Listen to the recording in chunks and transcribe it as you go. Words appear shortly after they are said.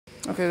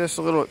Okay, this is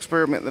a little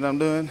experiment that I'm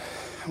doing.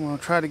 I'm going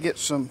to try to get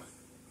some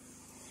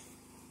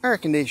air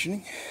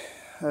conditioning,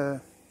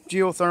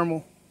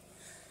 geothermal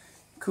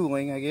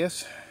cooling, I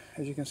guess.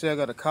 As you can see, I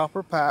got a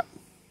copper pipe,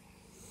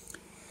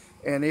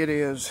 and it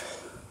is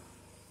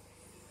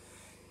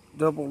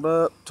doubled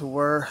up to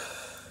where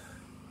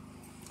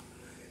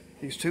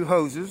these two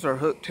hoses are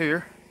hooked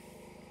here,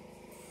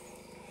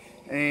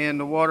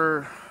 and the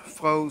water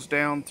flows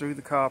down through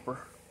the copper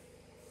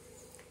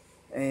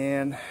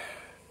and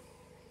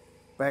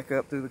back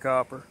up through the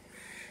copper.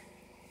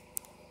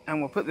 I'm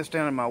going to put this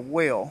down in my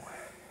well,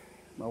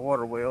 my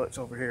water well. It's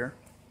over here.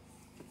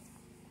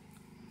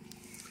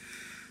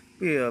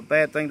 Be a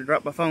bad thing to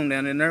drop my phone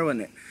down in there,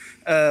 wouldn't it?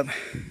 I'm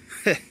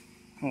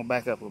going to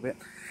back up a little bit.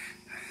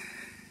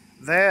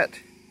 That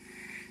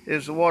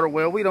is the water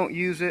well. We don't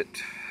use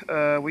it.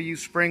 We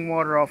use spring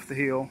water off the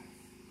hill.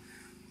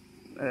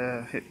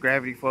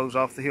 Gravity flows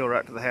off the hill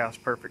right to the house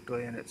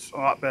perfectly, and it's a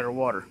lot better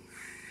water.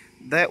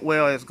 That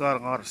well has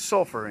got a lot of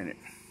sulfur in it.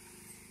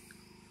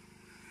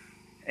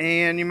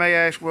 And you may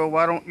ask, well,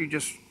 why don't you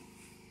just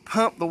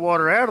pump the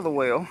water out of the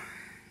well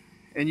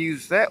and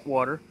use that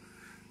water?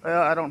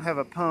 Well, I don't have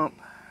a pump,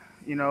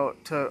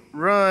 to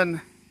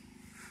run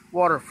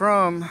water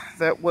from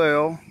that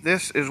well.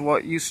 This is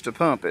what used to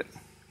pump it.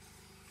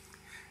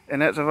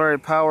 And that's a very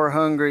power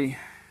hungry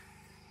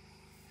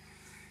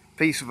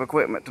piece of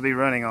equipment to be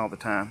running all the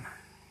time.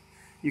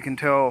 You can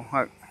tell,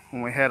 like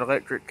when we had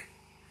electric,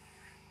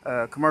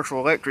 commercial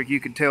electric,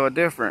 you could tell a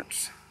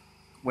difference.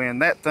 When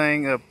that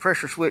thing, a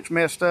pressure switch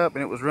messed up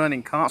and it was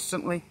running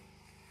constantly.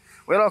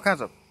 We had all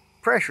kinds of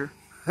pressure,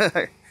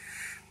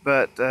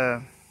 but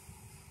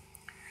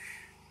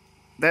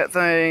that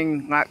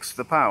thing lacks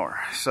the power.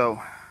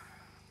 So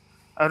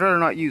I'd rather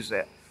not use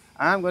that.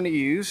 I'm going to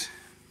use,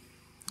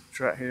 it's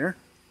right here,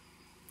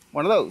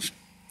 one of those.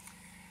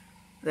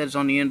 That is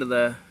on the end of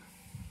the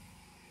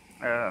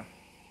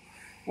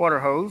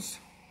water hose.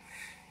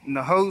 And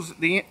the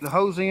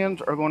hose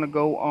ends are going to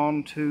go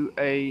onto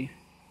a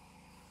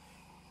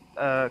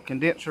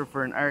condenser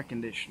for an air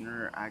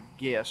conditioner, I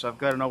guess. I've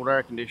got an old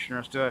air conditioner.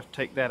 I still have to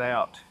take that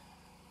out,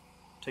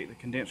 take the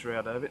condenser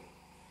out of it.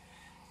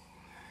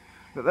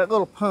 But that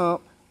little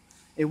pump,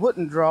 it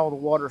wouldn't draw the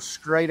water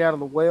straight out of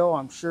the well,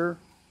 I'm sure.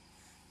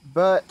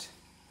 But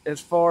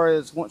as far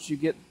as once you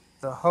get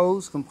the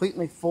hose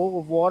completely full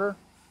of water,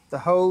 the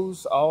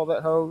hose, all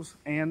that hose,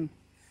 and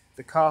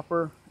the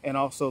copper, and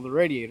also the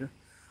radiator,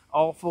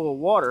 all full of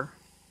water,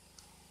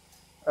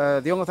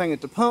 the only thing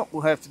that the pump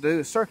will have to do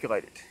is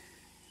circulate it.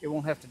 It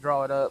won't have to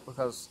draw it up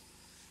because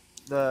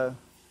the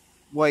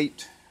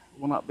weight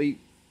will not be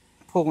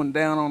pulling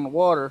down on the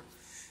water.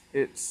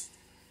 It's,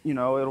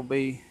 it'll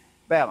be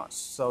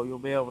balanced. So you'll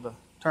be able to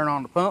turn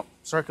on the pump,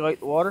 circulate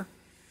the water,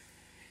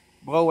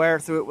 blow air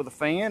through it with a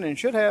fan, and it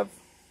should have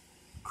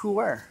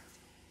cool air.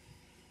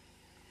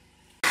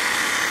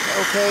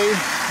 Okay,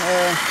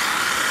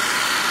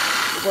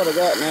 what I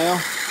got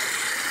now.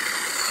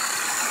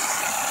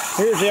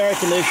 Here's the air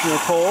conditioner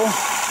coil.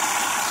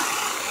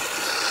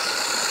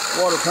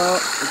 Water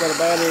pump. We've got a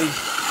battery.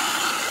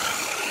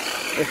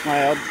 It's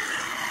loud.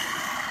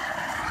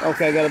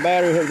 Okay, got a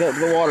battery hooked up to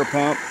the water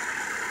pump,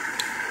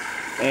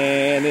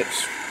 and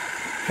it's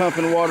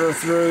pumping water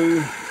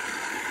through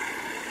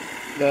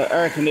the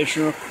air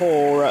conditioner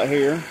coil right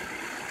here,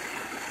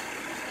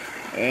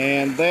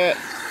 and that,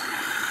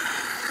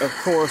 of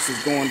course,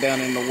 is going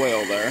down in the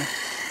well there.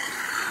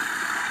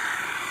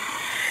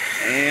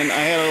 And I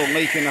had a little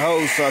leak in the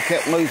hose, so I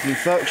kept losing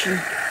suction.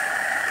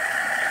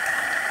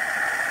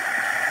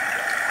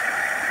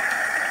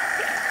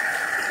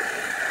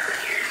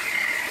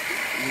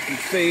 You can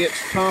see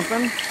it's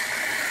pumping.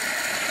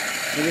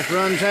 It just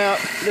runs out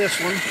this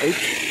one.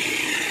 Oops.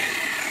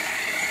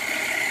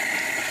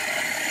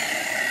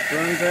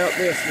 Runs out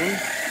this one.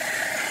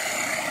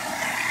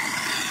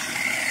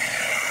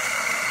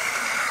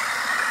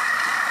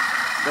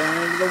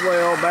 Down into the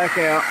well, back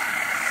out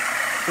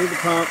through the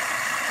pump,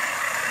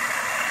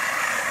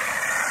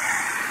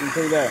 and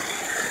through there.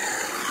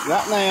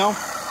 Right now,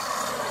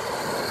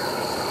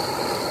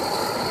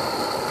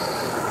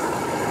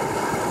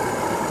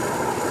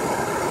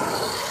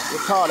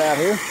 it's hot out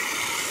here.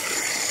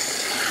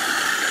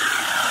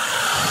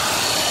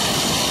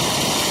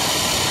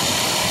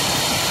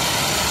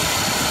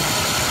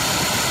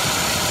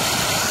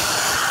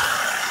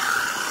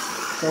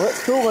 So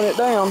it's cooling it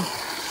down.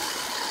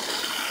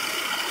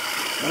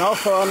 And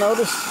also I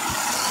noticed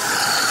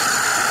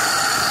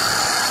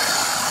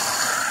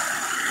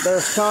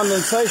there's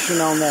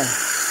condensation on there.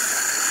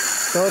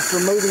 So it's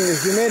removing the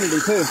humidity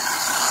too.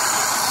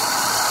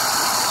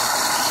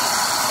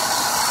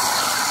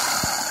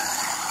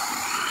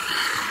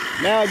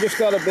 Now I just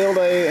got to build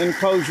an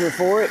enclosure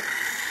for it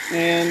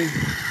and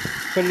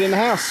put it in the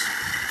house.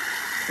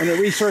 When it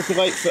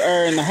recirculates the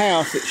air in the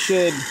house, it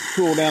should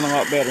cool down a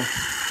lot better.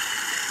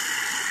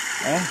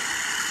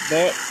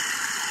 That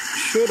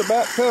should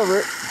about cover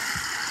it.